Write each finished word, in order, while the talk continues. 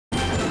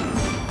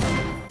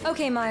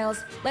Okay,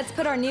 Miles, let's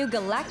put our new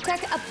Galactech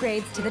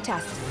upgrades to the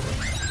test.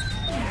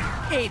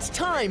 It's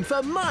time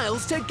for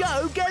Miles to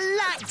go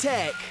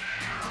Galactech!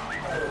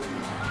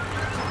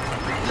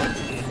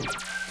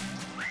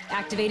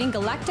 Activating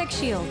Galactech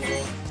shield.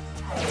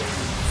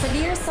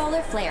 Severe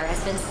solar flare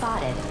has been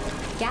spotted.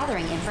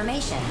 Gathering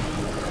information.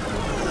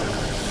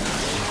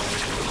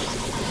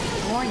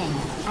 Warning,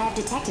 I have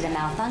detected a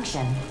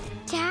malfunction.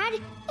 Dad,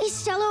 is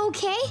Stella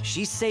okay?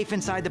 She's safe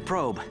inside the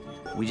probe.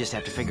 We just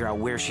have to figure out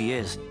where she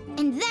is.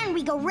 And then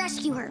we go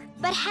rescue her.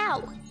 But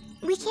how?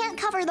 We can't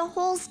cover the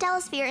whole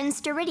stellosphere in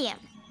Steridium.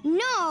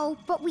 No,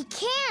 but we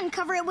can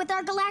cover it with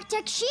our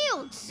Galactech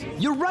shields.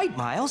 You're right,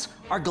 Miles.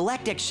 Our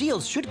Galactech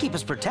shields should keep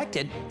us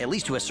protected, at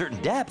least to a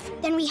certain depth.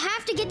 Then we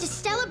have to get to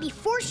Stella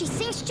before she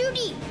sinks too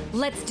deep.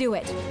 Let's do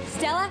it.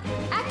 Stella,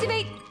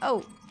 activate...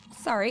 Oh,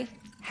 sorry.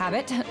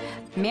 Habit.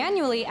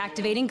 Manually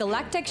activating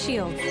Galactech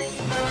shield.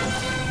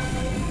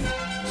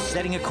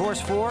 Setting a course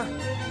for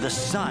the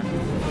sun.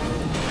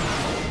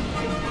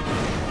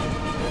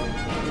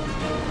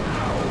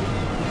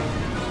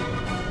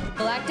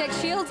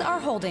 Galactech shields are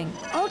holding.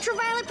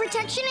 Ultraviolet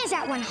protection is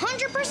at 100%.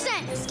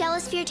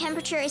 Stellosphere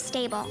temperature is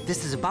stable.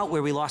 This is about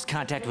where we lost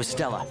contact with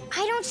Stella.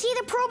 I don't see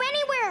the probe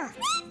anywhere.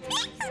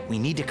 We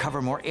need to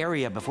cover more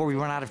area before we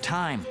run out of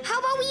time. How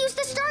about we use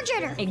the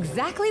Starjetter?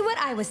 Exactly what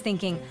I was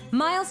thinking.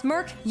 Miles,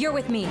 Merc, you're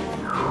with me.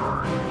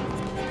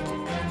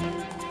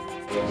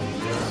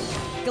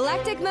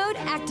 Galactic mode,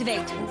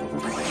 activate.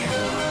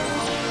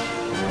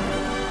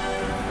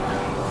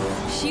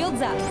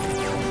 Shields up.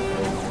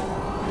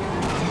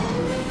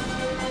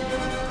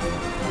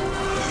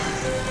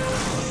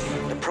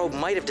 The probe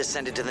might have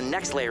descended to the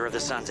next layer of the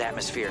sun's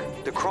atmosphere,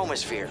 the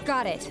chromosphere.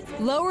 Got it.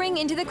 Lowering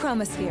into the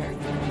chromosphere.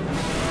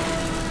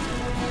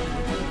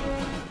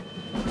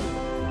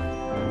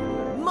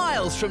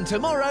 Miles from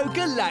Tomorrow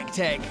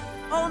Galactech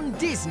on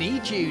Disney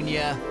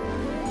Junior.